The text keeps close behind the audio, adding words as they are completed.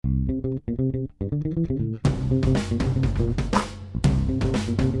Hey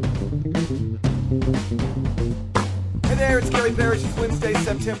there, it's Gary Parrish. It's Wednesday,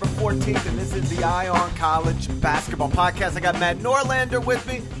 September 14th, and this is the Eye on College Basketball Podcast. I got Matt Norlander with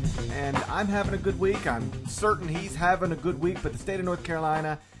me, and I'm having a good week. I'm certain he's having a good week, but the state of North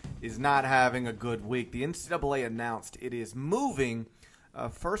Carolina is not having a good week. The NCAA announced it is moving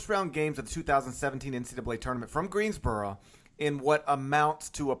first-round games of the 2017 NCAA tournament from Greensboro in what amounts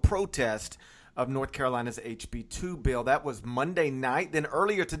to a protest of North Carolina's HB2 bill. That was Monday night. Then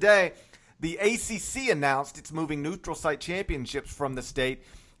earlier today, the ACC announced it's moving neutral site championships from the state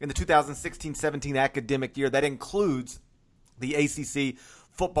in the 2016-17 academic year. That includes the ACC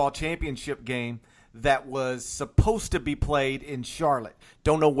football championship game that was supposed to be played in Charlotte.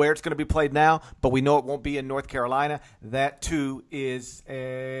 Don't know where it's going to be played now, but we know it won't be in North Carolina. That, too, is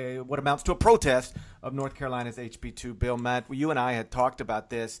what amounts to a protest of North Carolina's HB2 bill. Matt, you and I had talked about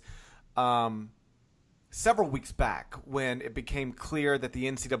this several weeks back when it became clear that the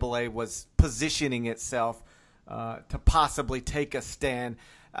NCAA was positioning itself to possibly take a stand.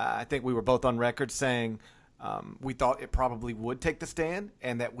 I think we were both on record saying we thought it probably would take the stand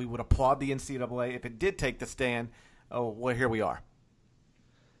and that we would applaud the NCAA if it did take the stand. Oh, well, here we are.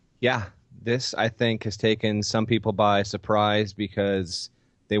 Yeah, this, I think, has taken some people by surprise because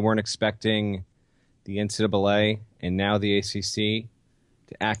they weren't expecting the NCAA and now the ACC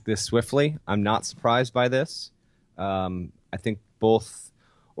to act this swiftly. I'm not surprised by this. I think both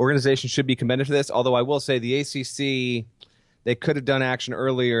organizations should be commended for this, although I will say the ACC, they could have done action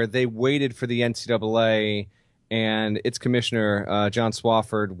earlier. They waited for the NCAA, and its commissioner, John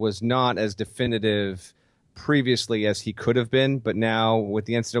Swofford, was not as definitive previously as he could have been, but now with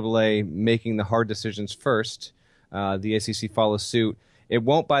the NCAA making the hard decisions first, the ACC follows suit. It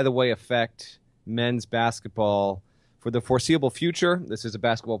won't, by the way, affect men's basketball for the foreseeable future. This is a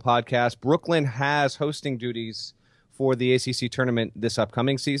basketball podcast. Brooklyn has hosting duties for the ACC tournament this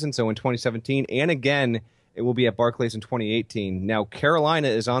upcoming season, so in 2017, and again, it will be at Barclays in 2018. Now, Carolina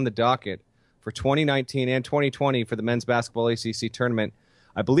is on the docket for 2019 and 2020 for the men's basketball ACC tournament.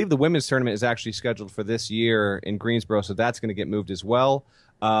 I believe the women's tournament is actually scheduled for this year in Greensboro, so that's going to get moved as well.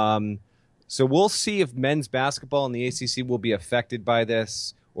 So we'll see if men's basketball and the ACC will be affected by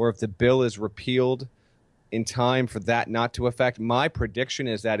this or if the bill is repealed in time for that not to affect. My prediction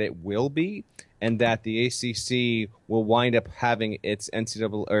is that it will be, and that the ACC will wind up having its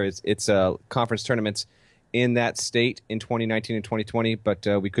NCAA or its conference tournaments in that state in 2019 and 2020, but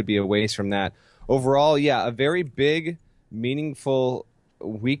we could be a ways from that. Overall, yeah, a very big, meaningful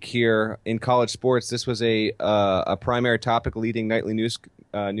week here in college sports. This was a primary topic leading nightly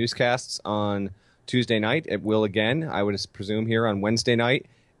newscasts on Tuesday night. It will again, I would presume, here on Wednesday night.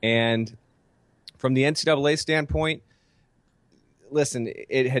 And from the NCAA standpoint, listen,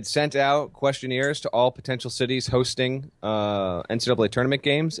 it had sent out questionnaires to all potential cities hosting NCAA tournament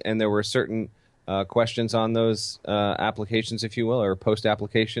games, and there were certain questions on those applications, if you will, or post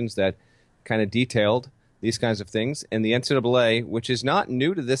applications that kind of detailed these kinds of things. And the NCAA, which is not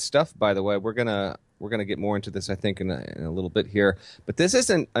new to this stuff, by the way, we're gonna get more into this, I think, in a little bit here. But this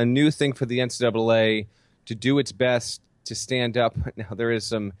isn't a new thing for the NCAA to do its best to stand up. Now, there is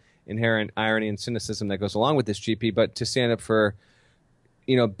some inherent irony and cynicism that goes along with this, GP, but to stand up for,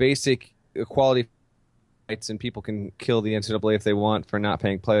 basic equality rights, and people can kill the NCAA if they want for not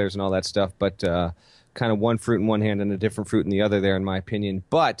paying players and all that stuff, but kind of one fruit in one hand and a different fruit in the other there, in my opinion.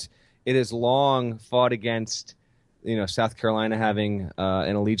 But it has long fought against, South Carolina having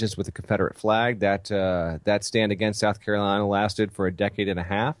an allegiance with the Confederate flag. That stand against South Carolina lasted for a decade and a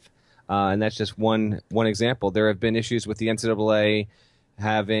half, and that's just one example. There have been issues with the NCAA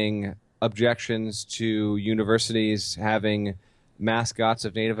having objections to universities having mascots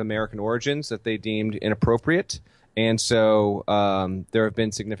of Native American origins that they deemed inappropriate. And so there have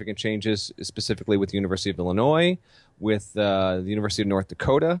been significant changes, specifically with the University of Illinois, with the University of North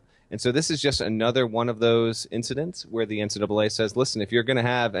Dakota. And so this is just another one of those incidents where the NCAA says, listen, if you're going to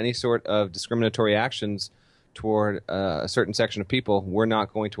have any sort of discriminatory actions toward a certain section of people, we're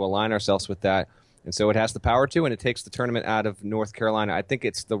not going to align ourselves with that. And so it has the power to, and it takes the tournament out of North Carolina. I think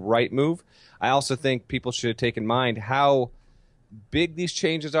it's the right move. I also think people should take in mind how big these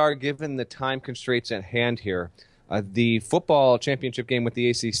changes are given the time constraints at hand here. The football championship game with the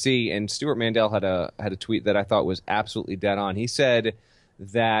ACC, and Stuart Mandel had a tweet that I thought was absolutely dead on. He said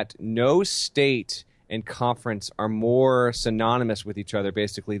that no state and conference are more synonymous with each other,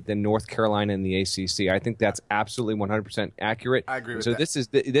 basically, than North Carolina and the ACC. I think that's absolutely 100% accurate. I agree with that. So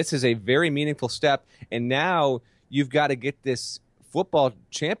this is a very meaningful step, and now you've got to get this football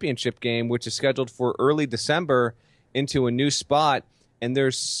championship game, which is scheduled for early December, into a new spot. And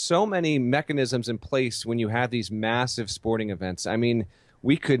there's so many mechanisms in place when you have these massive sporting events. I mean,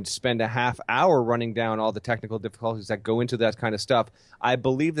 we could spend a half hour running down all the technical difficulties that go into that kind of stuff. I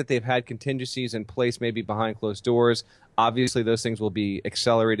believe that they've had contingencies in place, maybe behind closed doors. Obviously, those things will be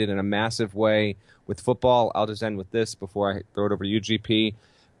accelerated in a massive way with football. I'll just end with this before I throw it over to you, GP.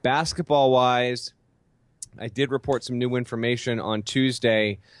 Basketball-wise, I did report some new information on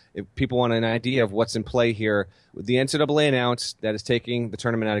Tuesday. If people want an idea of what's in play here, the NCAA announced that it's taking the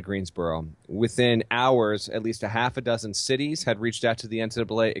tournament out of Greensboro. Within hours, at least a half a dozen cities had reached out to the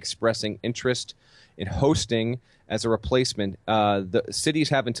NCAA expressing interest in hosting as a replacement. The cities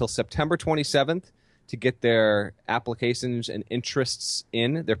have until September 27th to get their applications and interests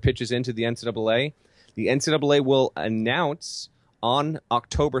in, their pitches into the NCAA. The NCAA will announce on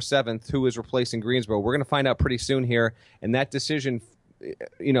October 7th who is replacing Greensboro. We're going to find out pretty soon here, and that decision,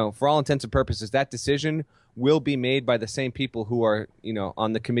 for all intents and purposes, that decision will be made by the same people who are,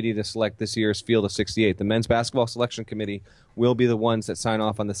 on the committee to select this year's Field of 68. The men's basketball selection committee will be the ones that sign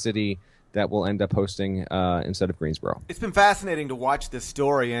off on the city that will end up hosting instead of Greensboro. It's been fascinating to watch this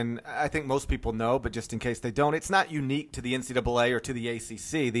story, and I think most people know, but just in case they don't, it's not unique to the NCAA or to the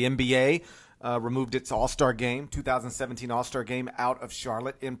ACC. The NBA removed its All-Star game, 2017 All-Star game, out of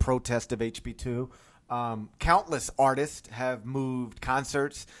Charlotte in protest of HB2. Countless artists have moved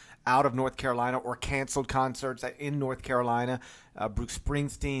concerts out of North Carolina or canceled concerts in North Carolina. Bruce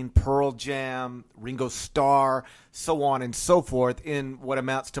Springsteen, Pearl Jam, Ringo Starr, so on and so forth, in what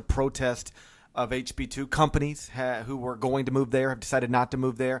amounts to protest of HB2. Companies who were going to move there have decided not to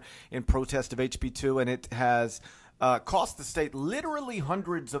move there in protest of HB2, and it has cost the state literally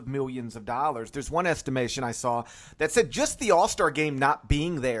hundreds of millions of dollars. There's one estimation I saw that said just the All-Star game not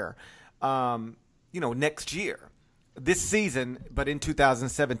being there, next year, this season, but in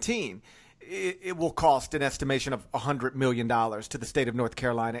 2017, it will cost an estimation of $100 million to the state of North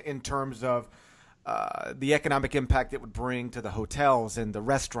Carolina in terms of the economic impact it would bring to the hotels and the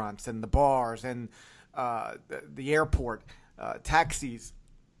restaurants and the bars and the airport, taxis,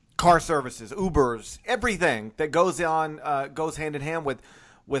 car services, Ubers, everything that goes hand in hand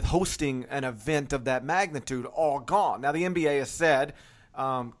with hosting an event of that magnitude, all gone. Now, the NBA has said,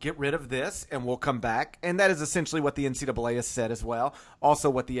 get rid of this and we'll come back. And that is essentially what the NCAA has said as well. Also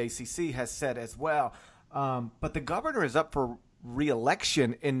what the ACC has said as well. But the governor is up for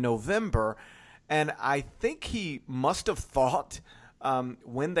re-election in November. And I think he must have thought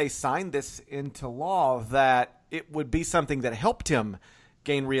when they signed this into law that it would be something that helped him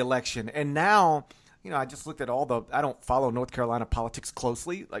gain re-election. And now, I just looked at I don't follow North Carolina politics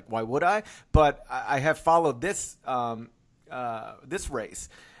closely. Like, why would I? But I have followed this this race,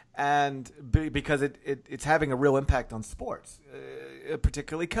 and because it's having a real impact on sports,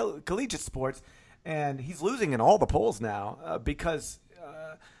 particularly collegiate sports, and he's losing in all the polls now because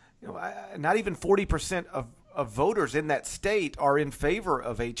not even 40% of voters in that state are in favor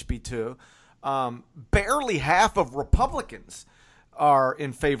of HB2. Barely half of Republicans are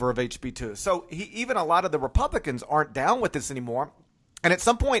in favor of HB2. So even a lot of the Republicans aren't down with this anymore. And at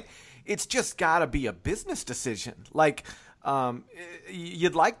some point, it's just got to be a business decision. Like,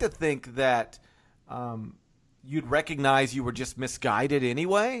 you'd like to think that you'd recognize you were just misguided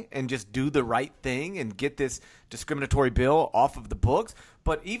anyway and just do the right thing and get this discriminatory bill off of the books.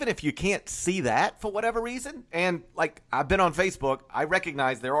 But even if you can't see that for whatever reason, and like I've been on Facebook, I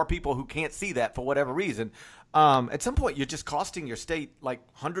recognize there are people who can't see that for whatever reason. At some point, you're just costing your state like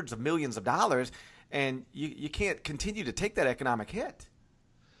hundreds of millions of dollars, and you can't continue to take that economic hit.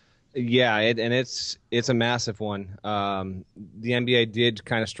 Yeah, it's a massive one. The NBA did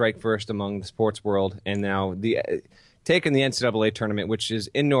kind of strike first among the sports world, and now taking the NCAA tournament, which is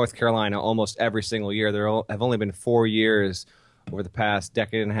in North Carolina almost every single year. There have only been 4 years over the past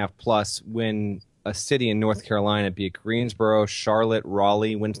decade and a half plus when a city in North Carolina, be it Greensboro, Charlotte,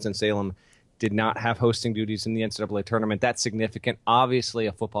 Raleigh, Winston-Salem, did not have hosting duties in the NCAA tournament. That's significant. Obviously,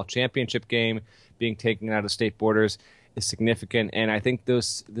 a football championship game being taken out of state borders is significant, and I think the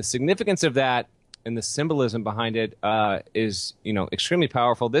significance of that and the symbolism behind it is extremely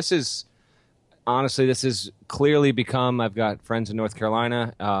powerful. This has clearly become, I've got friends in North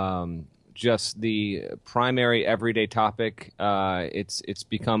Carolina, just the primary everyday topic. It's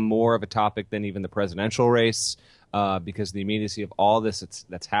become more of a topic than even the presidential race because of the immediacy of all this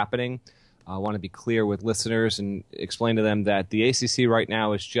that's happening. I want to be clear with listeners and explain to them that the ACC right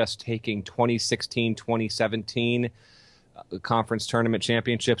now is just taking 2016, 2017 conference tournament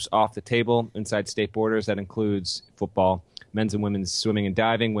championships off the table inside state borders. That includes football, men's and women's swimming and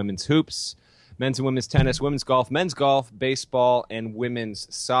diving, women's hoops, men's and women's tennis, women's golf, men's golf, baseball, and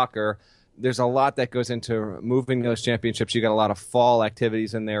women's soccer. there's a lot that goes into moving those championships. You got a lot of fall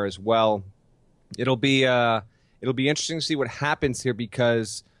activities in there as well. It'll be interesting to see what happens here,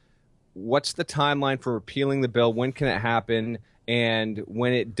 because what's the timeline for repealing the bill? When can it happen? And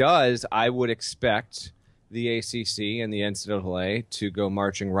when it does, I would expect the ACC and the NCAA to go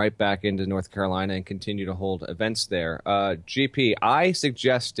marching right back into North Carolina and continue to hold events there. GP, I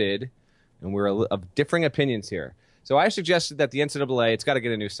suggested, and we're of differing opinions here, so I suggested that the NCAA, it's got to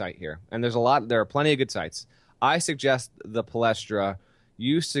get a new site here. And there are plenty of good sites. I suggest the Palestra.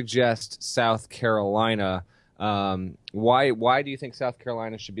 You suggest South Carolina. Why do you think South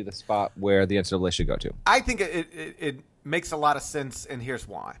Carolina should be the spot where the NCAA should go to? I think it makes a lot of sense, and here's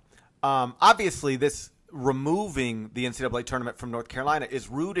why. Obviously, this removing the NCAA tournament from North Carolina is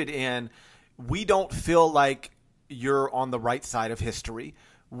rooted in, we don't feel like you're on the right side of history.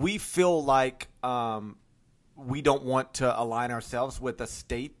 We feel like we don't want to align ourselves with a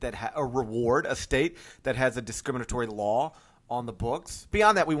state that reward a state that has a discriminatory law on the books.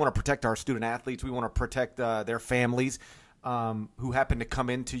 Beyond that, we want to protect our student athletes. We want to protect their families who happen to come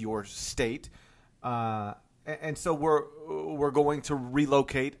into your state. And so we're going to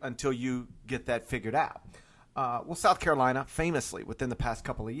relocate until you get that figured out. Well, South Carolina, famously, within the past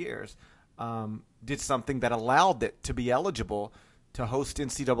couple of years, did something that allowed it to be eligible to host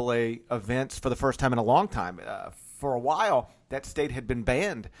NCAA events for the first time in a long time. For a while, that state had been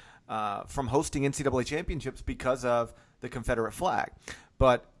banned from hosting NCAA championships because of the Confederate flag.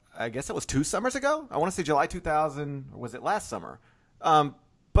 But I guess it was 2 summers ago. I want to say July 2000, or was it last summer?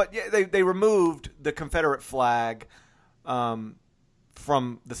 But yeah, they removed the Confederate flag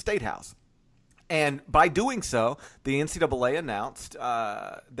from the State House. And by doing so, the NCAA announced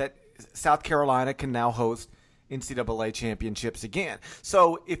that South Carolina can now host NCAA championships again.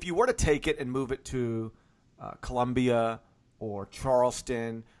 So if you were to take it and move it to Columbia or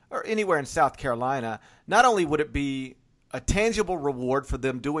Charleston or anywhere in South Carolina, not only would it be a tangible reward for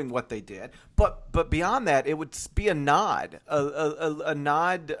them doing what they did, but beyond that, it would be a nod,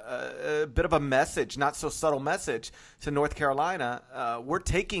 a bit of a message, not so subtle message to North Carolina. We're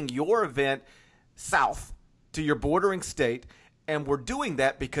taking your event south to your bordering state, and we're doing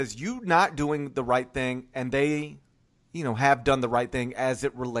that because you're not doing the right thing, and they, have done the right thing as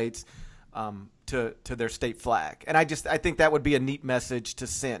it relates to their state flag. And I think that would be a neat message to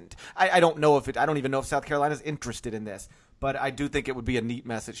send. I don't even know if South Carolina's interested in this, but I do think it would be a neat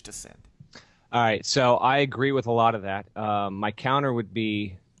message to send. All right, so I agree with a lot of that. My counter would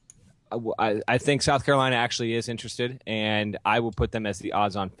be, I think South Carolina actually is interested, and I will put them as the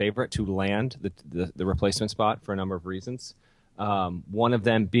odds-on favorite to land the replacement spot for a number of reasons. One of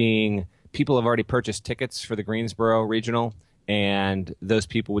them being people have already purchased tickets for the Greensboro Regional, and those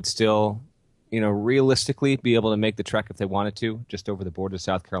people would still, realistically be able to make the trek if they wanted to, just over the border of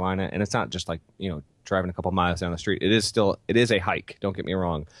South Carolina. And it's not just like, driving a couple miles down the street. It is a hike, don't get me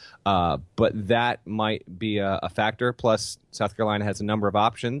wrong. But that might be a factor. Plus, South Carolina has a number of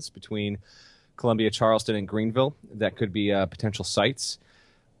options between Columbia, Charleston, and Greenville that could be potential sites.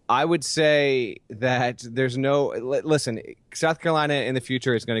 I would say that listen, South Carolina in the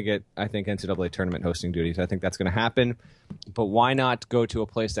future is going to get, I think, NCAA tournament hosting duties. I think that's going to happen. But why not go to a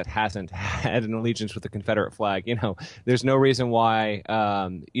place that hasn't had an allegiance with the Confederate flag? There's no reason why,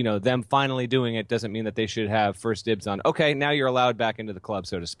 them finally doing it doesn't mean that they should have first dibs on, okay, now you're allowed back into the club,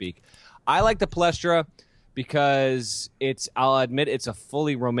 so to speak. I like the Palestra because I'll admit it's a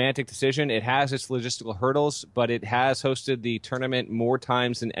fully romantic decision. It has its logistical hurdles, but it has hosted the tournament more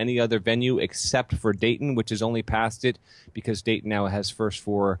times than any other venue except for Dayton, which has only passed it because Dayton now has first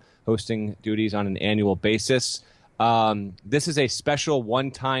 4 hosting duties on an annual basis. This is a special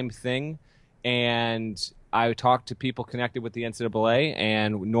one-time thing, and I talked to people connected with the NCAA,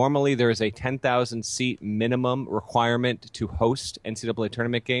 and normally there is a 10,000-seat minimum requirement to host NCAA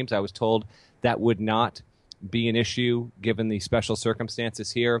tournament games. I was told that would not be an issue given the special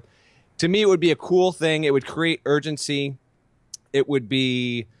circumstances here. To me, it would be a cool thing. It would create urgency. It would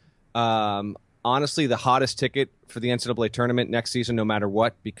be honestly the hottest ticket for the NCAA tournament next season, no matter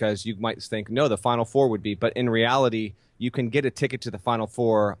what, because you might think, no, the Final Four would be. But in reality, you can get a ticket to the Final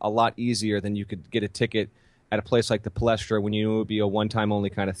Four a lot easier than you could get a ticket at a place like the Palestra when you knew it would be a one-time only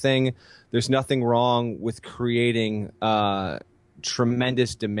kind of thing. There's nothing wrong with creating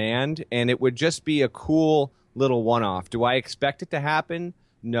tremendous demand, and it would just be a cool little one-off. Do I expect it to happen?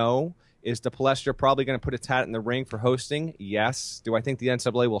 No. Is the Palestra probably going to put its hat in the ring for hosting? Yes. Do I think the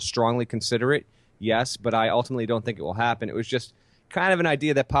NCAA will strongly consider it? Yes, but I ultimately don't think it will happen. It was just kind of an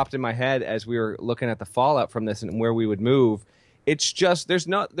idea that popped in my head as we were looking at the fallout from this and where we would move. It's just there's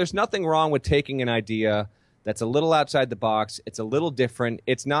nothing wrong with taking an idea that's a little outside the box. It's a little different.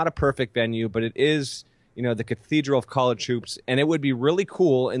 It's not a perfect venue, but it is, the cathedral of college hoops. And it would be really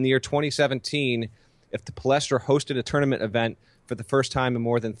cool in the year 2017 if the Palestra hosted a tournament event for the first time in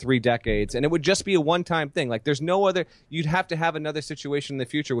more than 3 decades. And it would just be a one-time thing. Like, there's no other – you'd have to have another situation in the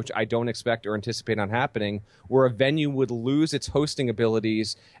future, which I don't expect or anticipate on happening, where a venue would lose its hosting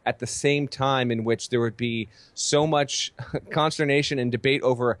abilities at the same time in which there would be so much consternation and debate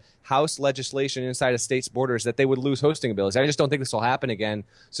over House legislation inside of states' borders that they would lose hosting abilities. I just don't think this will happen again.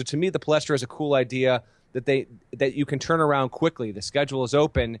 So to me, the Palestra is a cool idea that you can turn around quickly. The schedule is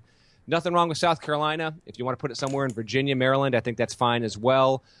open. Nothing wrong with South Carolina. If you want to put it somewhere in Virginia, Maryland, I think that's fine as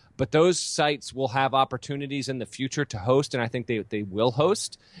well. But those sites will have opportunities in the future to host, and I think they will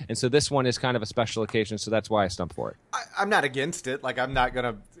host. And so this one is kind of a special occasion, so that's why I stumped for it. I'm not against it. Like, I'm not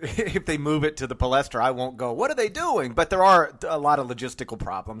going to – if they move it to the Palestra, I won't go, what are they doing? But there are a lot of logistical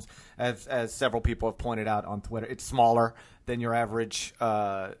problems, as several people have pointed out on Twitter. It's smaller than your average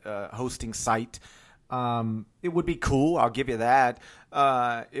hosting site. It would be cool. I'll give you that.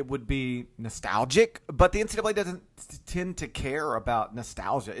 It would be nostalgic, but the NCAA doesn't tend to care about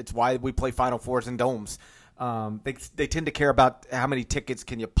nostalgia. It's why we play Final Fours and domes. They tend to care about how many tickets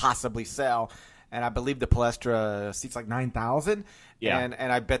can you possibly sell. And I believe the Palestra seats like 9,000. Yeah.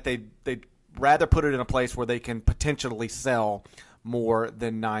 And I bet they'd rather put it in a place where they can potentially sell more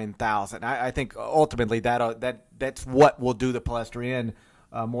than 9,000. I think ultimately that's what will do the Palestra in.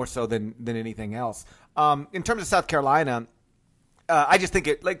 More so than anything else. In terms of South Carolina, I just think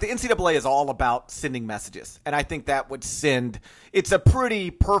the NCAA is all about sending messages. And I think that would it's a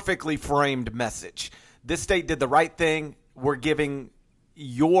pretty perfectly framed message. This state did the right thing. We're giving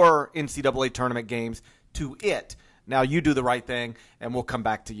your NCAA tournament games to it. Now you do the right thing, and we'll come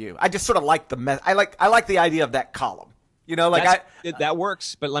back to you. I just sort of like I like the idea of that column. That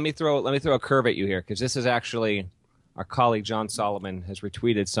works. But let me throw a curve at you here, because this is actually – our colleague John Solomon has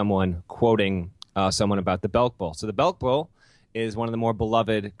retweeted someone quoting someone about the Belk Bowl. So the Belk Bowl is one of the more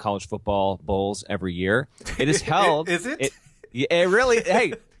beloved college football bowls every year. It is held. Is it? It really.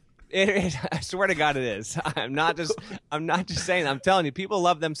 Hey, I swear to God, it is. I'm not just saying. I'm telling you, people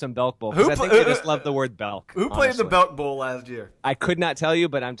love them some Belk Bowl, because I think they just love the word Belk. Who played the Belk Bowl last year? I could not tell you,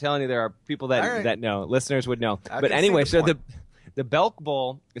 but I'm telling you, there are people that know. Listeners would know. But anyway, the Belk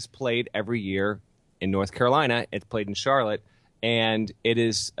Bowl is played every year in North Carolina. It's played in Charlotte, and it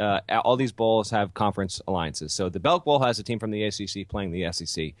is all these bowls have conference alliances. So the Belk Bowl has a team from the ACC playing the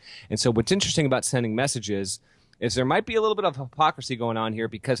SEC. And so what's interesting about sending messages is there might be a little bit of hypocrisy going on here,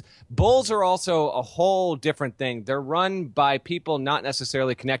 because bowls are also a whole different thing. They're run by people not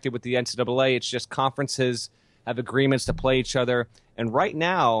necessarily connected with the NCAA. It's just conferences have agreements to play each other. And right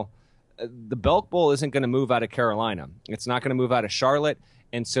now, the Belk Bowl isn't going to move out of Carolina. It's not going to move out of Charlotte.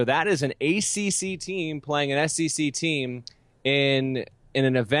 And so that is an ACC team playing an SEC team in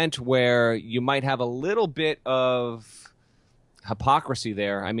an event where you might have a little bit of hypocrisy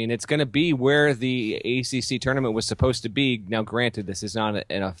there. I mean, it's going to be where the ACC tournament was supposed to be. Now, granted, this is not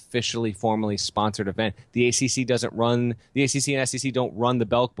an officially, formally sponsored event. The ACC and SEC don't run the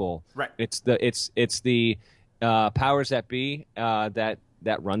Belk Bowl. Right. It's the powers that be that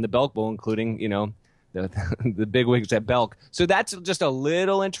run the Belk Bowl, including the big wigs at Belk. So that's just a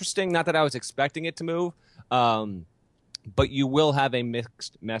little interesting. Not that I was expecting it to move, but you will have a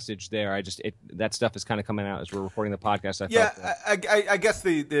mixed message there. That stuff is kind of coming out as we're recording the podcast. I guess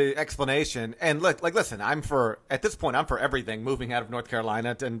the explanation, and look, listen, at this point I'm for everything moving out of North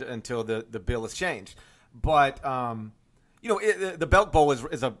Carolina until the bill is changed. But the Belk Bowl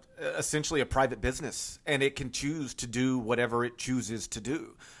is essentially a private business, and it can choose to do whatever it chooses to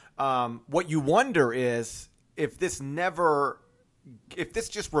do. What you wonder is if this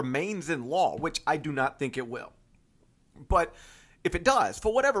just remains in law, which I do not think it will. But if it does,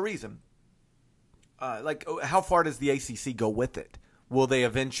 for whatever reason, how far does the ACC go with it? Will they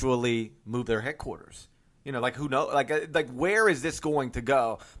eventually move their headquarters? Who knows? Where is this going to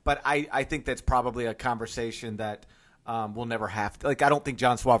go? But I think that's probably a conversation that we'll never have to. I don't think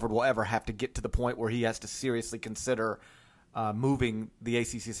John Swofford will ever have to get to the point where he has to seriously consider moving the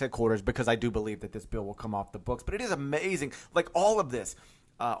ACC's headquarters, because I do believe that this bill will come off the books. But it is amazing. All of this,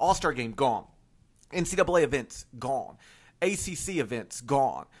 All-Star Game gone, NCAA events gone, ACC events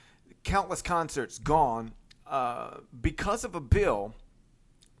gone, countless concerts gone, because of a bill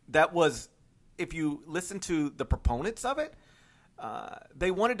that was, if you listen to the proponents of it,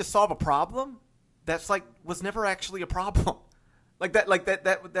 they wanted to solve a problem that's was never actually a problem.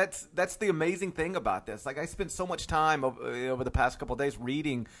 That's the amazing thing about this. I spent so much time over the past couple of days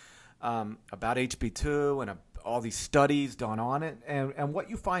reading about HB2 and all these studies done on it, and what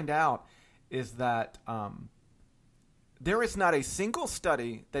you find out is that there is not a single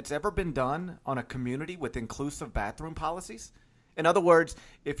study that's ever been done on a community with inclusive bathroom policies. In other words,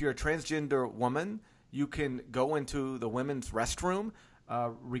 if you're a transgender woman, you can go into the women's restroom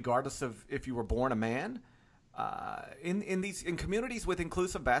regardless of if you were born a man. In communities with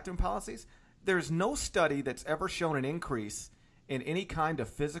inclusive bathroom policies, there's no study that's ever shown an increase in any kind of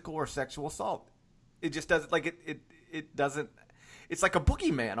physical or sexual assault. It just doesn't, like, it doesn't. It's like a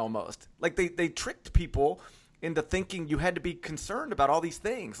boogeyman almost. Like they tricked people into thinking you had to be concerned about all these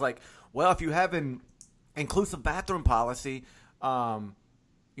things. Like, well, if you have an inclusive bathroom policy,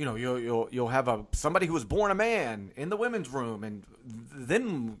 you'll have somebody who was born a man in the women's room, and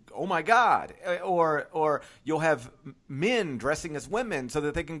then, oh my God, or you'll have men dressing as women so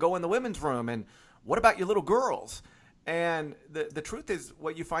that they can go in the women's room. And what about your little girls? And the truth is,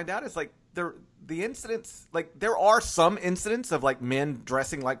 what you find out is, like, the incidents, like, there are some incidents of, like, men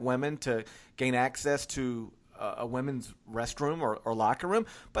dressing like women to gain access to a women's restroom or locker room,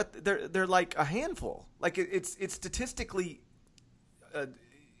 but they're like a handful. Like, it's statistically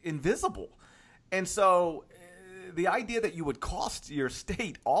invisible. And so the idea that you would cost your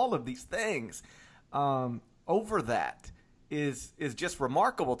state all of these things over that is just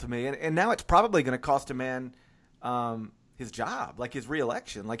remarkable to me. And now it's probably going to cost a man his job, like his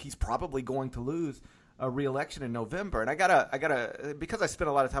reelection. Like, he's probably going to lose a reelection in November. And I gotta because I spent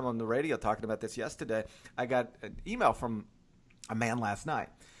a lot of time on the radio talking about this yesterday, I got an email from a man last night,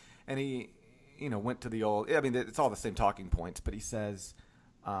 and he went to the old, I mean, it's all the same talking points, but he says,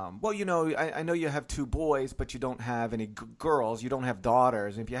 well, I know you have 2 boys, but you don't have any girls. You don't have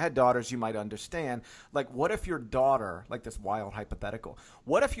daughters. And if you had daughters, you might understand. Like, what if your daughter, like this wild hypothetical,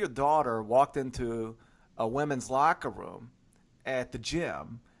 what if your daughter walked into a women's locker room at the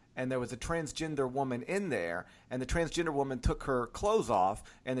gym, and there was a transgender woman in there, and the transgender woman took her clothes off,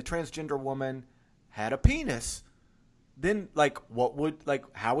 and the transgender woman had a penis? Then, like,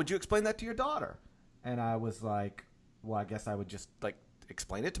 how would you explain that to your daughter? And I was like, well, I guess I would just, like,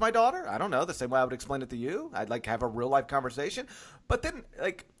 explain it to my daughter. I don't know, the same way I would explain it to you. I'd, like, have a real life conversation. But then,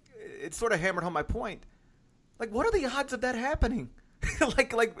 like, it sort of hammered home my point. Like, what are the odds of that happening?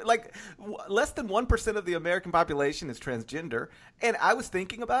 like less than 1% of the American population is transgender. And I was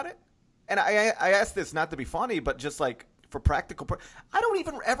thinking about it, and I asked this not to be funny, but just, like, for practical. I don't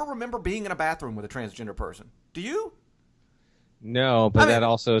even ever remember being in a bathroom with a transgender person. Do you? No, but that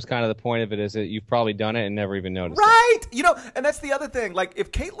also is kind of the point of it, is that you've probably done it and never even noticed right. It. And that's the other thing. Like,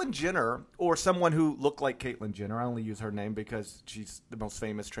 if Caitlyn Jenner, or someone who looked like Caitlyn Jenner, I only use her name because she's the most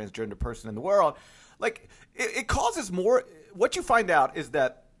famous transgender person in the world, like, it causes more. What you find out is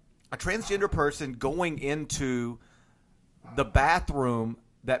that a transgender person going into the bathroom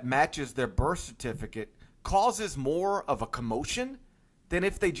that matches their birth certificate causes more of a commotion than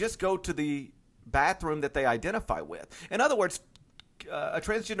if they just go to the bathroom that they identify with. In other words, a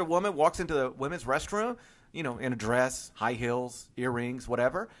transgender woman walks into the women's restroom, in a dress, high heels, earrings,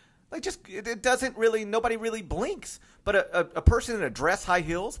 whatever. Like, just, it doesn't really, nobody really blinks. But a person in a dress, high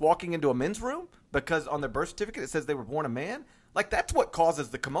heels, walking into a men's room because on their birth certificate it says they were born a man, like, that's what causes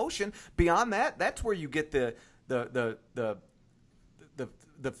the commotion. Beyond that, that's where you get the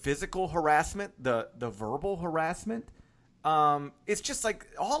physical harassment, the verbal harassment. It's just like,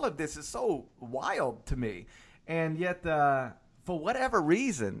 all of this is so wild to me, and yet for whatever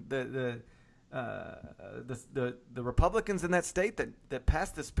reason, the Republicans in that state that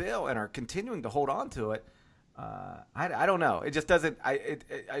passed this bill and are continuing to hold on to it, I don't know. It just doesn't.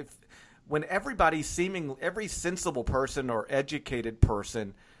 When every sensible person or educated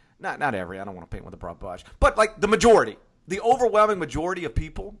person, not every, I don't want to paint with a broad brush, but, like, the majority, the overwhelming majority of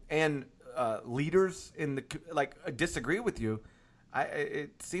people and leaders disagree with you,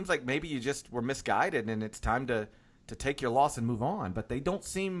 it seems like maybe you just were misguided, and it's time to take your loss and move on. But they don't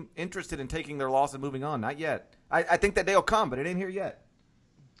seem interested in taking their loss and moving on. Not yet. I think that day will come, but it ain't here yet.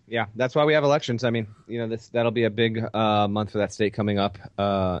 Yeah, that's why we have elections. I mean, that'll be a big month for that state coming up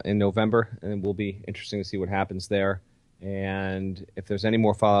in November, and it will be interesting to see what happens there. And if there's any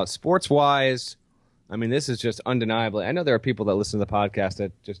more fallout sports-wise, I mean, this is just undeniably. I know there are people that listen to the podcast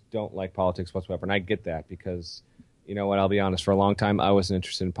that just don't like politics whatsoever, and I get that because, you know what, I'll be honest, for a long time I wasn't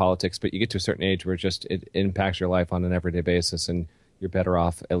interested in politics, but you get to a certain age where it impacts your life on an everyday basis, and you're better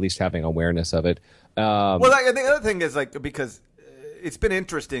off at least having awareness of it. Well, the other thing is, like, because it's been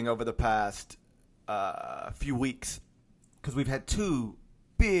interesting over the past few weeks, because we've had 2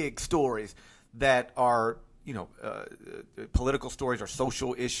 big stories that are, political stories or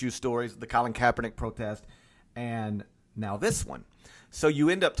social issue stories, the Colin Kaepernick protest, and now this one. So you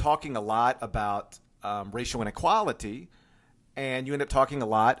end up talking a lot about racial inequality, and you end up talking a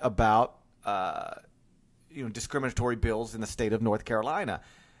lot about discriminatory bills in the state of North Carolina.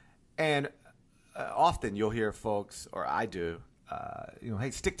 And often you'll hear folks, or I do,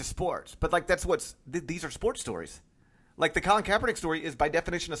 hey, stick to sports. But like these are sports stories. Like the Colin Kaepernick story is by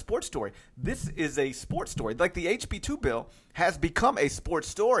definition a sports story. This is a sports story. Like the HB2 bill has become a sports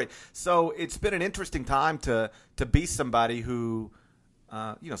story. So it's been an interesting time to be somebody who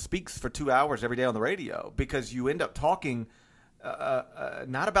speaks for 2 hours every day on the radio, because you end up talking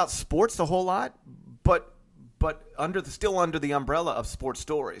not about sports a whole lot, but still under the umbrella of sports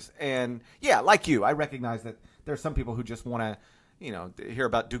stories. And yeah, like you, I recognize that there are some people who just want to hear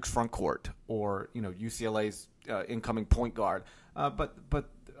about Duke's front court or UCLA's incoming point guard. But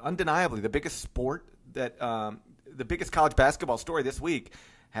undeniably, the biggest the biggest college basketball story this week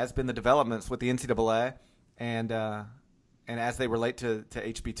has been the developments with the NCAA and as they relate to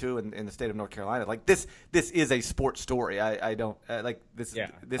HB2 in the state of North Carolina. Like this is a sports story. I don't like this. Yeah,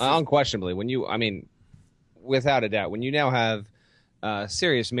 this unquestionably. Without a doubt, when you now have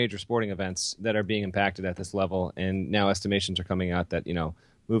serious major sporting events that are being impacted at this level, and now estimations are coming out that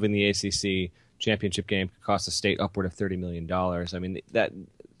moving the ACC championship game could cost the state upward of $30 million. I mean, that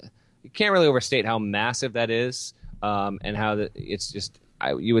you can't really overstate how massive that is, and how it's just.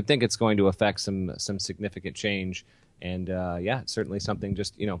 You would think it's going to affect some significant change, and it's certainly something.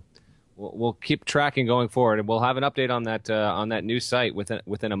 Just we'll keep tracking going forward, and we'll have an update on that new site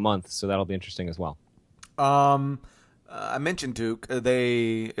within a month. So that'll be interesting as well. I mentioned Duke.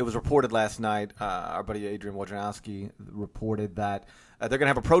 It was reported last night. Our buddy Adrian Wojnarowski reported that they're going to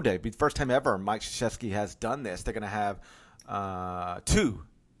have a pro day. It'll be the first time ever Mike Krzyzewski has done this. They're going to have two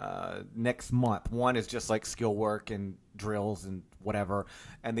next month. One is just like skill work and drills and whatever,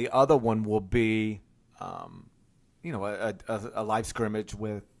 and the other one will be, a live scrimmage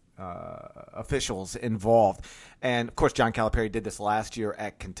with officials involved. And of course, John Calipari did this last year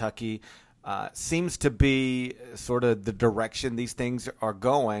at Kentucky. Seems to be sort of the direction these things are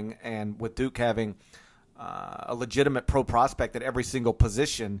going, and with Duke having a legitimate pro prospect at every single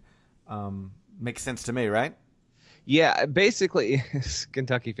position, makes sense to me, right? Yeah, basically,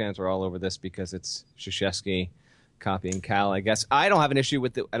 Kentucky fans were all over this because it's Krzyzewski copying Cal, I guess. I don't have an issue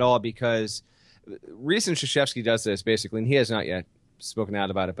with it at all, because reason Krzyzewski does this, basically, and he has not yet spoken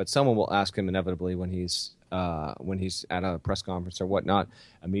out about it, but someone will ask him inevitably when he's at a press conference or whatnot,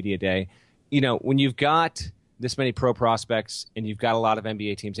 a media day. When you've got this many pro prospects and you've got a lot of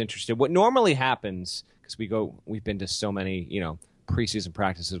NBA teams interested, what normally happens, because we've been to so many, preseason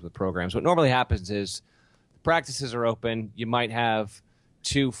practices with programs, what normally happens is practices are open. You might have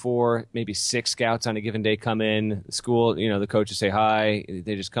 2, 4, maybe 6 scouts on a given day come in. The school, the coaches say hi.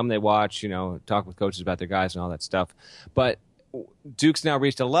 They just come, they watch, talk with coaches about their guys and all that stuff. But Duke's now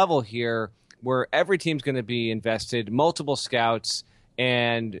reached a level here where every team's going to be invested, multiple scouts,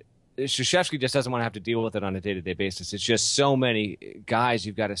 and Krzyzewski just doesn't want to have to deal with it on a day-to-day basis. It's just so many guys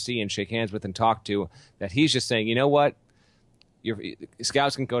you've got to see and shake hands with and talk to that he's just saying, you know what? Your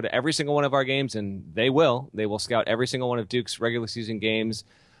scouts can go to every single one of our games, and they will. They will scout every single one of Duke's regular season games.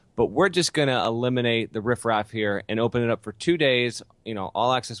 But we're just going to eliminate the riffraff here and open it up for 2 days,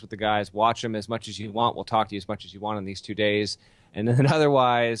 all access with the guys. Watch them as much as you want. We'll talk to you as much as you want on these 2 days. And then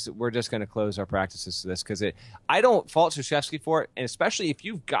otherwise, we're just going to close our practices to this, because I don't fault Krzyzewski for it, and especially if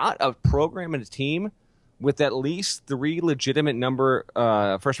you've got a program and a team with at least 3 legitimate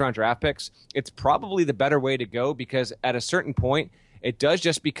first-round draft picks, it's probably the better way to go, because at a certain point, it does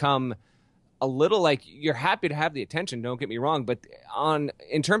just become a little like you're happy to have the attention, don't get me wrong, but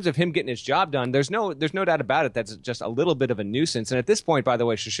in terms of him getting his job done, there's no doubt about it. That's just a little bit of a nuisance. And at this point, by the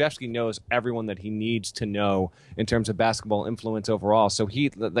way, Krzyzewski knows everyone that he needs to know in terms of basketball influence overall. So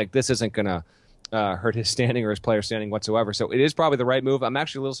this isn't going to hurt his standing or his player standing whatsoever. So it is probably the right move. I'm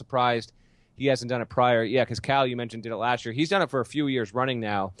actually a little surprised he hasn't done it prior. Yeah, because Cal, you mentioned, did it last year. He's done it for a few years running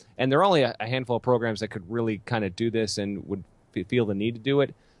now, and there are only a handful of programs that could really kind of do this and would feel the need to do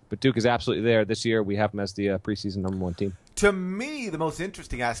it. But Duke is absolutely there. This year, we have them as the preseason number 1 team. To me, the most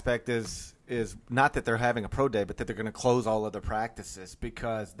interesting aspect is not that they're having a pro day, but that they're going to close all other practices,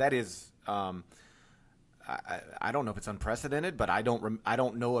 because that is I don't know if it's unprecedented, but I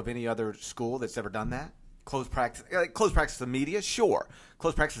don't know of any other school that's ever done that. Close practice to the media, sure.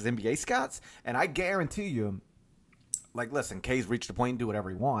 Close practice to NBA scouts, and I guarantee you, listen, K's reached a point and do whatever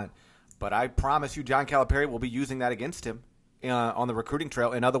he wants, but I promise you, John Calipari will be using that against him on the recruiting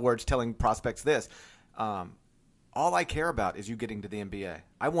trail. In other words, telling prospects this. All I care about is you getting to the NBA.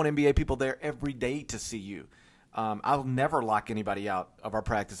 I want NBA people there every day to see you. I'll never lock anybody out of our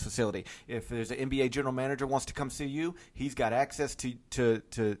practice facility. If there's an NBA general manager wants to come see you, he's got access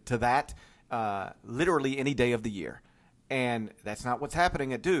to that literally any day of the year. And that's not what's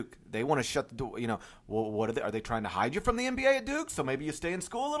happening at Duke. They want to shut the door. Well, what are they trying to hide you from the NBA at Duke? So maybe you stay in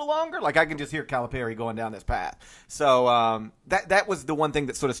school a little longer? Like, I can just hear Calipari going down this path. So that was the one thing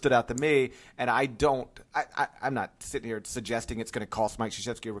that sort of stood out to me. And I'm not sitting here suggesting it's going to cost Mike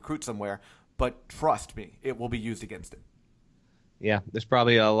Krzyzewski a recruit somewhere. But trust me, it will be used against him. Yeah, there's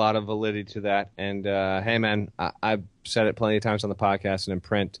probably a lot of validity to that. And, hey, man, I've said it plenty of times on the podcast and in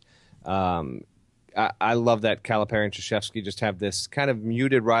print. I love that Calipari and Krzyzewski just have this kind of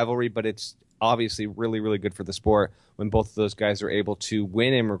muted rivalry, but it's obviously really, really good for the sport when both of those guys are able to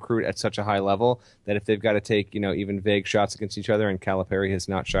win and recruit at such a high level that if they've got to take, even vague shots against each other, and Calipari has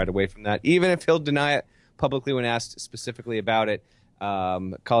not shied away from that, even if he'll deny it publicly when asked specifically about it,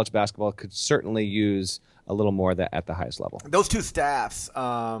 college basketball could certainly use a little more of that at the highest level. Those two staffs,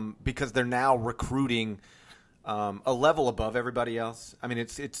 because they're now recruiting a level above everybody else. I mean,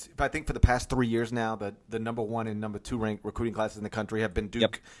 it's. I think for the past 3 years now, the number 1 and number 2 ranked recruiting classes in the country have been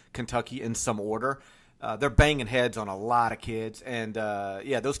Duke, Kentucky in some order. They're banging heads on a lot of kids, and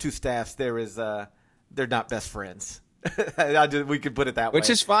those two staffs. They're not best friends. We could put it that way. Which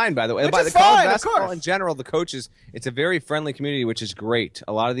is fine, by the way. Which is the college fine, basketball of course. In general, the coaches, it's a very friendly community, which is great.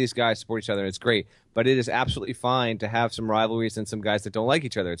 A lot of these guys support each other, and it's great. But it is absolutely fine to have some rivalries and some guys that don't like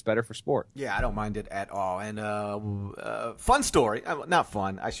each other. It's better for sport. Yeah, I don't mind it at all. And fun story. Not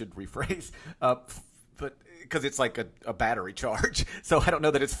fun. I should rephrase. But because it's like a battery charge. So I don't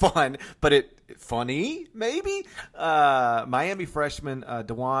know that it's fun, but funny, maybe. Miami freshman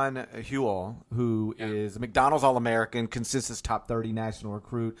DeJuan Hewell, who is a McDonald's All-American, consensus top 30 national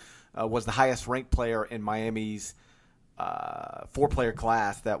recruit, was the highest ranked player in Miami's 4-player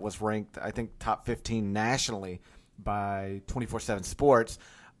class that was ranked, I think, top 15 nationally by 24/7 Sports.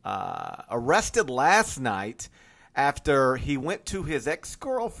 Arrested last night after he went to his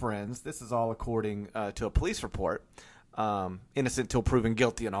ex-girlfriend's. This is all according to a police report. Innocent till proven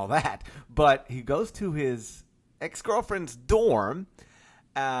guilty and all that. But he goes to his ex-girlfriend's dorm,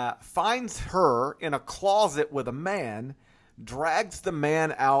 finds her in a closet with a man, drags the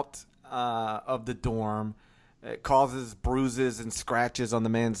man out of the dorm. It causes bruises and scratches on the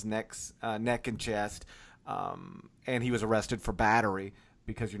man's neck and chest. And he was arrested for battery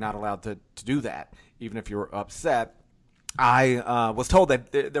because you're not allowed to do that, even if you're upset. I was told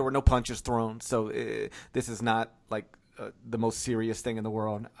that there were no punches thrown, so this is not like the most serious thing in the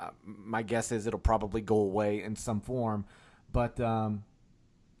world. My guess is it'll probably go away in some form. But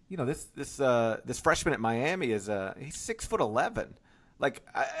this freshman at Miami he's 6'11". Like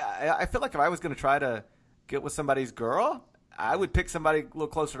I feel like if I was going to try to get with somebody's girl, I would pick somebody a little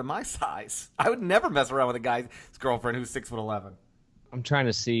closer to my size. I would never mess around with a guy's girlfriend who's 6'11". I'm trying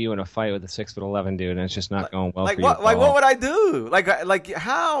to see you in a fight with a 6'11" dude, and it's just not going well. Like for what? you, Like what would I do?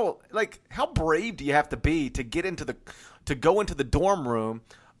 How brave do you have to be to go into the dorm room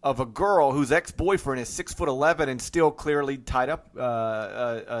of a girl whose ex-boyfriend is 6'11" and still clearly tied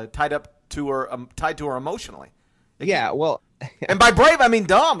to her emotionally? Yeah, well, and by brave I mean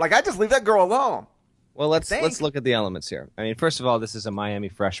dumb. Like, I just leave that girl alone. Well, let's look at the elements here. I mean, first of all, this is a Miami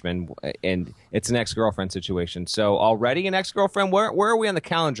freshman, and it's an ex-girlfriend situation. So already an ex-girlfriend. Where are we on the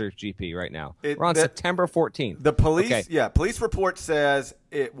calendar, GP, right now? We're on September 14th. The police, police report says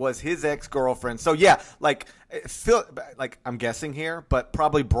it was his ex-girlfriend. So I'm guessing here, but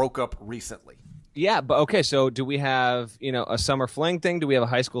probably broke up recently. Yeah, but okay. So do we have a summer fling thing? Do we have a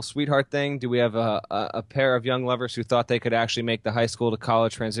high school sweetheart thing? Do we have a pair of young lovers who thought they could actually make the high school to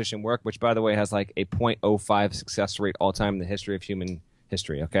college transition work? Which, by the way, has like a 0.05 success rate all time in the history of human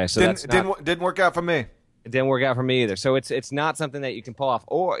history. Okay, so didn't work out for me. It didn't work out for me either. So it's not something that you can pull off.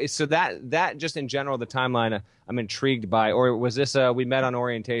 Or so that just in general, the timeline I'm intrigued by. Or was this we met on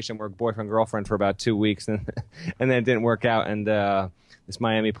orientation, we're boyfriend girlfriend for about 2 weeks, and then it didn't work out, and this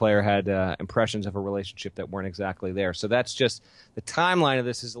Miami player had impressions of a relationship that weren't exactly there. So that's just the timeline of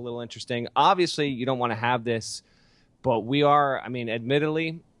this is a little interesting. Obviously, you don't want to have this, but we are. I mean,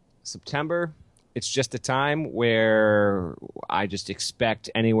 admittedly, September. It's just a time where I just expect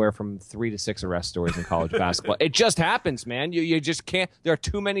anywhere from 3 to 6 arrest stories in college basketball. It just happens, man. You just can't. There are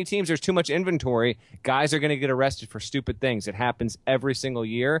too many teams. There's too much inventory. Guys are going to get arrested for stupid things. It happens every single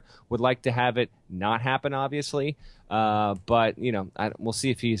year. Would like to have it not happen, obviously. But, we'll see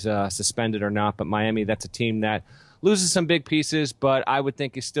if he's suspended or not. But Miami, that's a team that loses some big pieces, but I would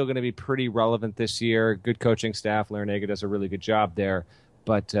think is still going to be pretty relevant this year. Good coaching staff. Larinaga does a really good job there.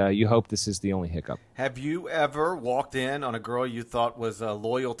 But you hope this is the only hiccup. Have you ever walked in on a girl you thought was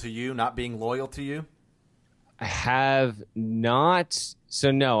loyal to you not being loyal to you? I have not. So,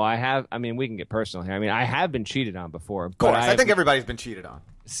 no, I have. I mean, we can get personal here. I mean, I have been cheated on before. Of course. I think everybody's been cheated on.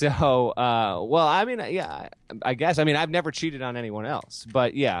 So, well, I mean, yeah, I guess. I mean, I've never cheated on anyone else,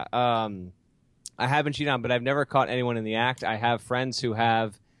 but yeah, I haven't cheated on, but I've never caught anyone in the act. I have friends who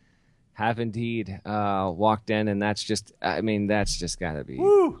have indeed walked in, and that's just, I mean, that's just got to be,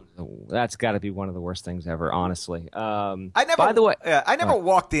 that's got to be one of the worst things ever, honestly. I never, by the way, I never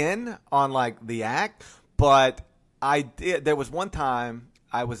walked in on like the act, but I did. There was one time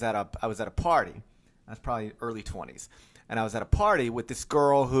I was at a party. That's probably early 20s, and I was at a party with this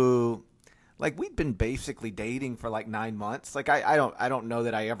girl who, like, we'd been basically dating for like 9 months. Like, I don't know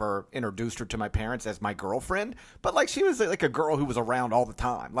that I ever introduced her to my parents as my girlfriend, but like she was like a girl who was around all the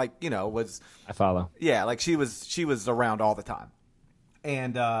time. Like, you know, was I follow. Yeah, like she was around all the time.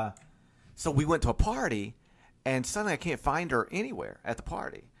 And so we went to a party, and suddenly I can't find her anywhere at the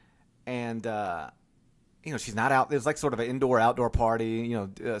party. And you know, she's not out. There's like sort of an indoor-outdoor party,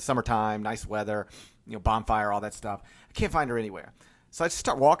 you know, summertime, nice weather, you know, bonfire, all that stuff. I can't find her anywhere. So I just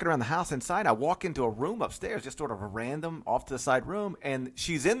start walking around the house inside. I walk into a room upstairs, just sort of a random off to the side room, and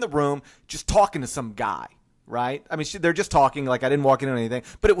she's in the room just talking to some guy, right? I mean, they're just talking, like I didn't walk into anything,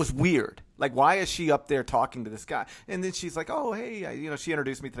 but it was weird. Like, why is she up there talking to this guy? And then she's like, oh, hey, you know, she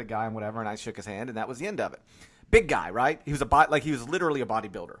introduced me to the guy and whatever, and I shook his hand, and that was the end of it. Big guy, right? He was he was literally a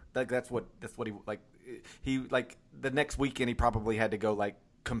bodybuilder. Like that's what he like. He like the next weekend he probably had to go like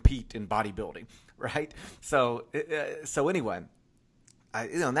compete in bodybuilding, right? So anyway.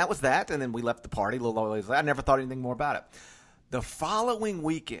 And that was that, and then we left the party a little later. I never thought anything more about it. The following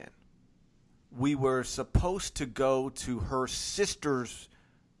weekend, we were supposed to go to her sister's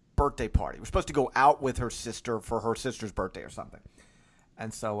birthday party. We're supposed to go out with her sister for her sister's birthday or something.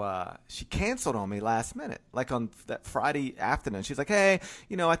 And so she canceled on me last minute, like on that Friday afternoon. She's like, hey,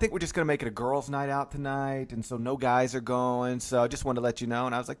 you know, I think we're just going to make it a girls' night out tonight, and so no guys are going, so I just wanted to let you know.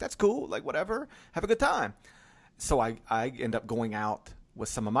 And I was like, that's cool, like whatever, have a good time. So I end up going out with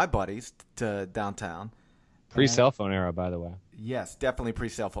some of my buddies to downtown. Pre-cell phone era, by the way. Yes, definitely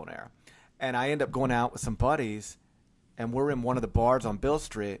pre-cell phone era. And I end up going out with some buddies, and we're in one of the bars on Bill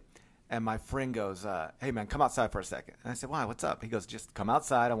Street, and my friend goes, hey, man, come outside for a second. And I said, why, what's up? He goes, just come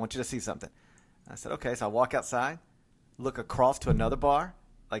outside. I want you to see something. I said, okay. So I walk outside, look across to another bar,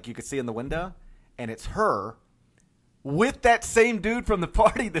 like you could see in the window, and it's her with that same dude from the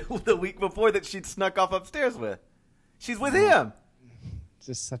party the week before that she'd snuck off upstairs with. She's with him.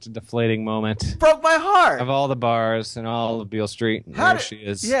 Just such a deflating moment. Broke my heart. Of all the bars and all of Beale Street, there she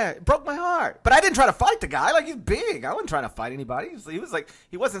is. Yeah, it broke my heart. But I didn't try to fight the guy. Like, he's big. I wasn't trying to fight anybody. He was like,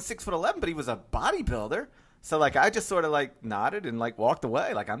 he wasn't 6'11", but he was a bodybuilder. So like, I just sort of like nodded and like walked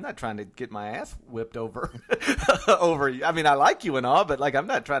away. Like, I'm not trying to get my ass whipped over over you. I mean, I like you and all, but like, I'm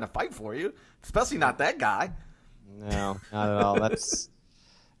not trying to fight for you, especially not that guy. No, not at all. That's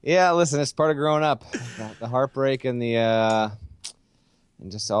yeah. Listen, it's part of growing up. The heartbreak and the.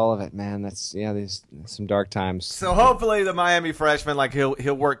 And just all of it, man. That's these some dark times. So hopefully the Miami freshman, like he'll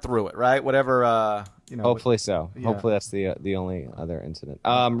work through it, right? Whatever, you know. Hopefully so. Yeah. Hopefully that's the only other incident.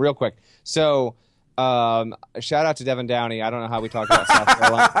 Real quick. So, shout out to Devin Downey. I don't know how we talked about South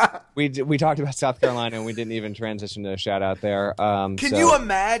Carolina. We talked about South Carolina and we didn't even transition to a shout out there. Can you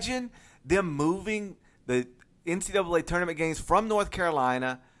imagine them moving the NCAA tournament games from North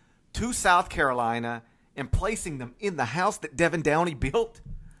Carolina to South Carolina and placing them in the house that Devin Downey built?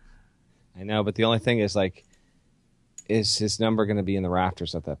 I know, but the only thing is, like, is his number going to be in the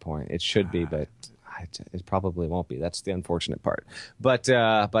rafters at that point? It should be, but it probably won't be. That's the unfortunate part. But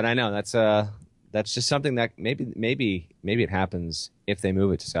I know that's just something that maybe it happens if they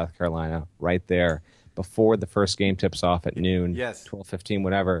move it to South Carolina right there before the first game tips off at noon. Yes, 12:15,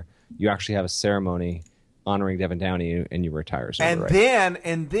 whatever. You actually have a ceremony honoring Devin Downey, and you retire.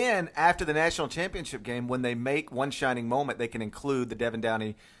 And then after the national championship game, when they make one shining moment, they can include the Devin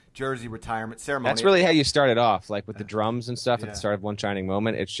Downey jersey retirement ceremony. That's really how you start it off, like with the drums and stuff at the start of one shining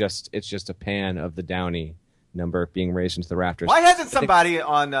moment. It's just a pan of the Downey number being raised into the rafters. Why hasn't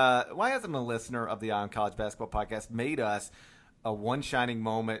a listener of the Eye on College Basketball Podcast made us a one shining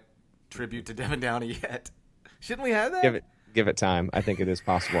moment tribute to Devin Downey yet? Shouldn't we have that? Give it time. I think it is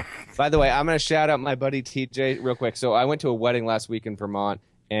possible. By the way, I'm going to shout out my buddy TJ real quick. So I went to a wedding last week in Vermont,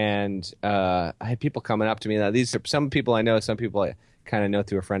 and I had people coming up to me. Now, these are some people I know, some people I kind of know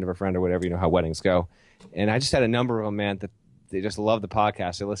through a friend of a friend or whatever. You know how weddings go. And I just had a number of them, man, that they just love the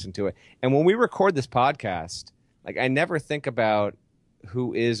podcast. They listen to it. And when we record this podcast, like, I never think about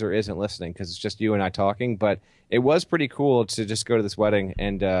who is or isn't listening because it's just you and I talking. But it was pretty cool to just go to this wedding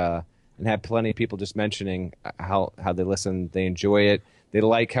and have plenty of people just mentioning how they listen, they enjoy it, they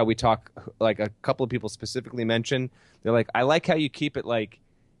like how we talk. Like, a couple of people specifically mentioned, they're like, I like how you keep it like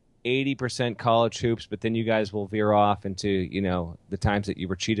 80% college hoops, but then you guys will veer off into, the times that you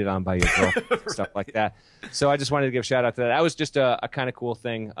were cheated on by your girlfriend, Right. stuff like that. So I just wanted to give a shout out to that. That was just a kind of cool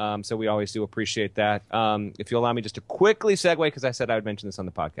thing. So we always do appreciate that. If you allow me just to quickly segue, because I said I would mention this on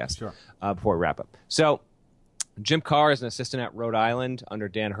the podcast before we wrap up. So Jim Carr is an assistant at Rhode Island under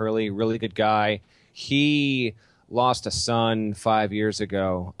Dan Hurley, really good guy. He lost a son 5 years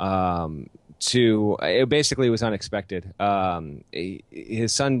ago. It basically was unexpected.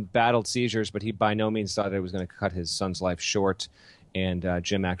 His son battled seizures, but he by no means thought it was going to cut his son's life short. And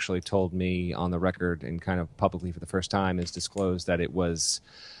Jim actually told me on the record and kind of publicly for the first time is disclosed that it was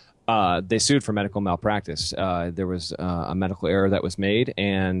they sued for medical malpractice. There was a medical error that was made,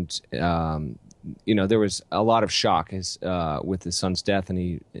 and there was a lot of shock with his son's death, and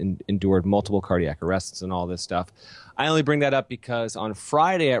he endured multiple cardiac arrests and all this stuff. I only bring that up because on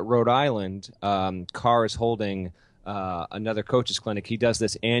Friday at Rhode Island, Carr is holding another coaches clinic. He does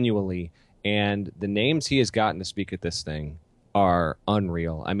this annually, and the names he has gotten to speak at this thing are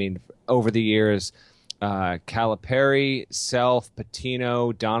unreal. I mean, over the years, Calipari, Self,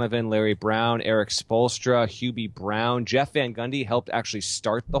 Patino, Donovan, Larry Brown, Eric Spoelstra, Hubie Brown, Jeff Van Gundy helped actually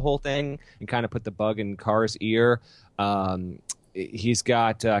start the whole thing and kind of put the bug in Carr's ear. He's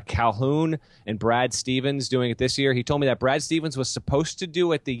got Calhoun and Brad Stevens doing it this year. He told me that Brad Stevens was supposed to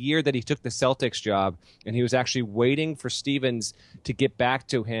do it the year that he took the Celtics job, and he was actually waiting for Stevens to get back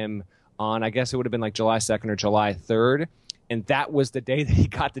to him on, I guess it would have been like July 2nd or July 3rd, and that was the day that he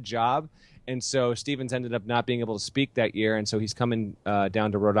got the job. And so Stevens ended up not being able to speak that year, and so he's coming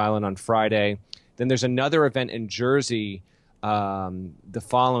down to Rhode Island on Friday. Then there's another event in Jersey the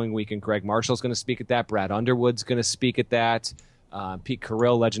following week, and Greg Marshall's going to speak at that. Brad Underwood's going to speak at that. Pete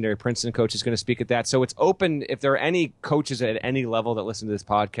Carrill, legendary Princeton coach, is going to speak at that. So it's open. If there are any coaches at any level that listen to this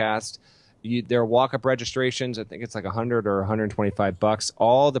podcast, there are walk-up registrations. I think it's like $100 or $125.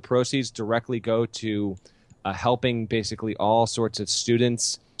 All the proceeds directly go to helping basically all sorts of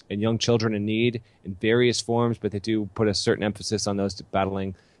students and young children in need in various forms, but they do put a certain emphasis on those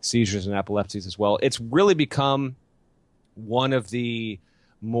battling seizures and epilepsies as well. It's really become one of the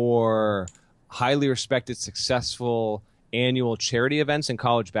more highly respected, successful annual charity events in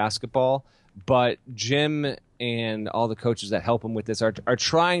college basketball, but Jim and all the coaches that help him with this are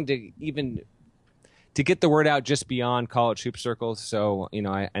trying to get the word out just beyond college hoop circles. So,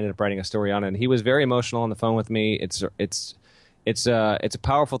 I ended up writing a story on it, and he was very emotional on the phone with me. It's a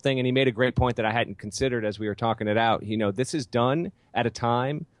powerful thing, and he made a great point that I hadn't considered as we were talking it out. This is done at a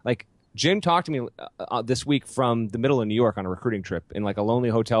time like Jim talked to me this week from the middle of New York on a recruiting trip in like a lonely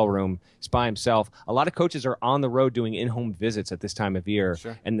hotel room. He's by himself. A lot of coaches are on the road doing in-home visits at this time of year.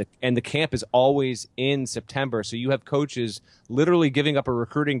 Sure. And the camp is always in September. So you have coaches literally giving up a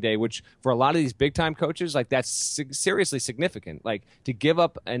recruiting day, which for a lot of these big-time coaches, like that's seriously significant. Like to give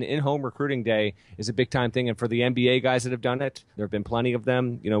up an in-home recruiting day is a big-time thing. And for the NBA guys that have done it, there have been plenty of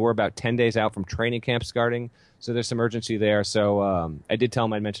them. We're about 10 days out from training camp starting. So there's some urgency there. So I did tell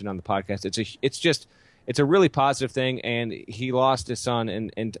him I'd mention on the podcast. It's a really positive thing, and he lost his son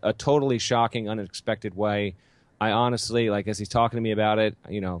in a totally shocking, unexpected way. I honestly, like as he's talking to me about it,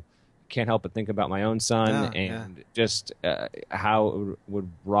 can't help but think about my own son just how it would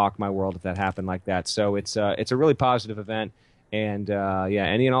rock my world if that happened like that. So it's a really positive event. And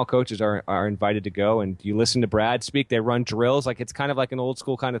any and all coaches are invited to go. And you listen to Brad speak. They run drills. Like it's kind of like an old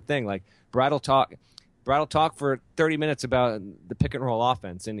school kind of thing. Like Brad will talk for 30 minutes about the pick and roll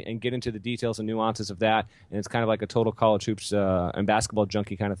offense and get into the details and nuances of that. And it's kind of like a total college hoops and basketball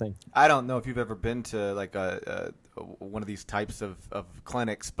junkie kind of thing. I don't know if you've ever been to like one of these types of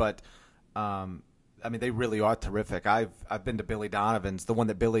clinics, but they really are terrific. I've been to Billy Donovan's, the one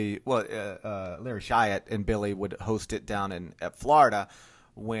that Larry Chiat and Billy would host it down at Florida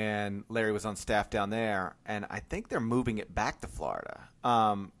when Larry was on staff down there, and I think they're moving it back to Florida.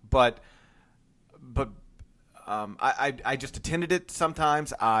 I just attended it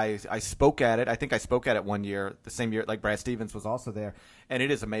sometimes. I spoke at it. I think I spoke at it one year, the same year, like Brad Stevens was also there. And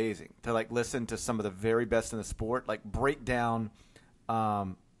it is amazing to like listen to some of the very best in the sport, like break down,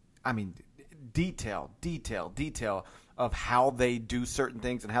 detail of how they do certain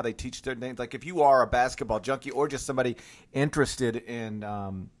things and how they teach certain things. Like if you are a basketball junkie or just somebody interested in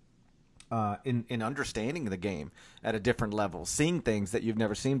understanding the game at a different level, seeing things that you've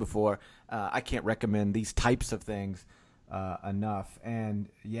never seen before, I can't recommend these types of things enough. And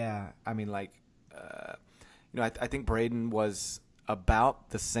I think Braden was about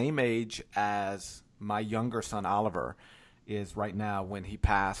the same age as my younger son Oliver is right now when he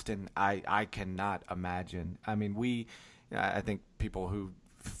passed, and I cannot imagine. I think people who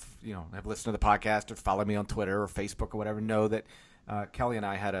have listened to the podcast or follow me on Twitter or Facebook or whatever know that Kelly and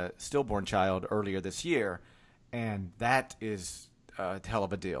I had a stillborn child earlier this year, and that is a hell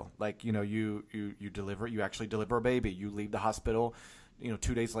of a deal. Like, you actually deliver a baby. You leave the hospital, 2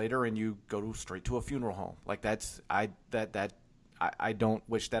 days later, and you go straight to a funeral home. Like, I don't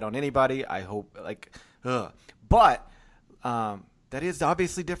wish that on anybody. I hope, but that is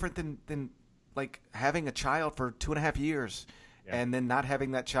obviously different than like having a child for 2.5 years and then not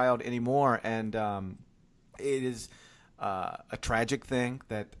having that child anymore. And it is a tragic thing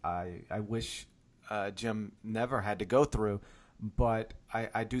that I wish Jim never had to go through. But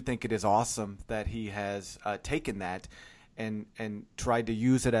I do think it is awesome that he has taken that and tried to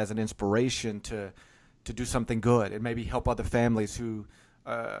use it as an inspiration to do something good and maybe help other families who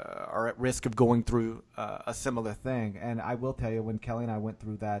are at risk of going through a similar thing. And I will tell you, when Kelly and I went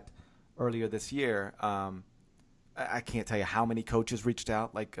through that earlier this year, I can't tell you how many coaches reached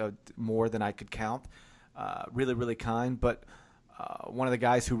out, more than I could count. Really, really kind. But one of the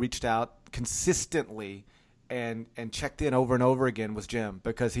guys who reached out consistently and checked in over and over again was Jim,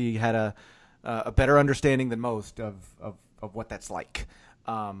 because he had a better understanding than most of what that's like.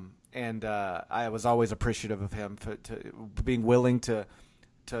 And I was always appreciative of him for being willing to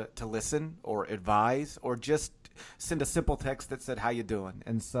listen or advise or just send a simple text that said, "How you doing?"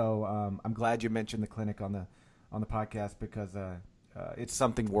 And so I'm glad you mentioned the clinic on the podcast, because it's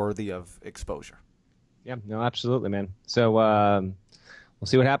something worthy of exposure. Yeah, no, absolutely, man. So we'll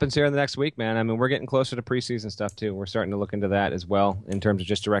see what happens here in the next week, man. I mean, we're getting closer to preseason stuff too. We're starting to look into that as well in terms of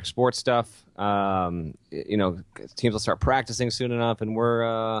just direct sports stuff. Teams will start practicing soon enough, and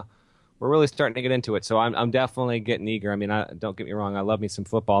we're really starting to get into it. So I'm definitely getting eager. I mean, don't get me wrong, I love me some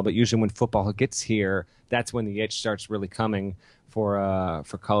football, but usually when football gets here, that's when the itch starts really coming for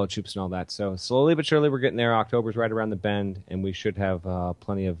college hoops and all that. So slowly but surely we're getting there. October's right around the bend, and we should have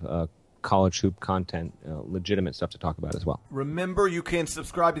plenty of college hoop content, legitimate stuff to talk about as well. Remember, you can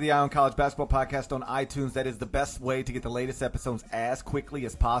subscribe to the Eye on College Basketball Podcast on iTunes. That is the best way to get the latest episodes as quickly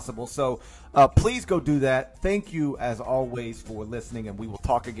as possible. So please go do that. Thank you, as always, for listening, and we will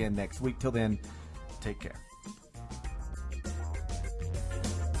talk again next week. Till then, take care.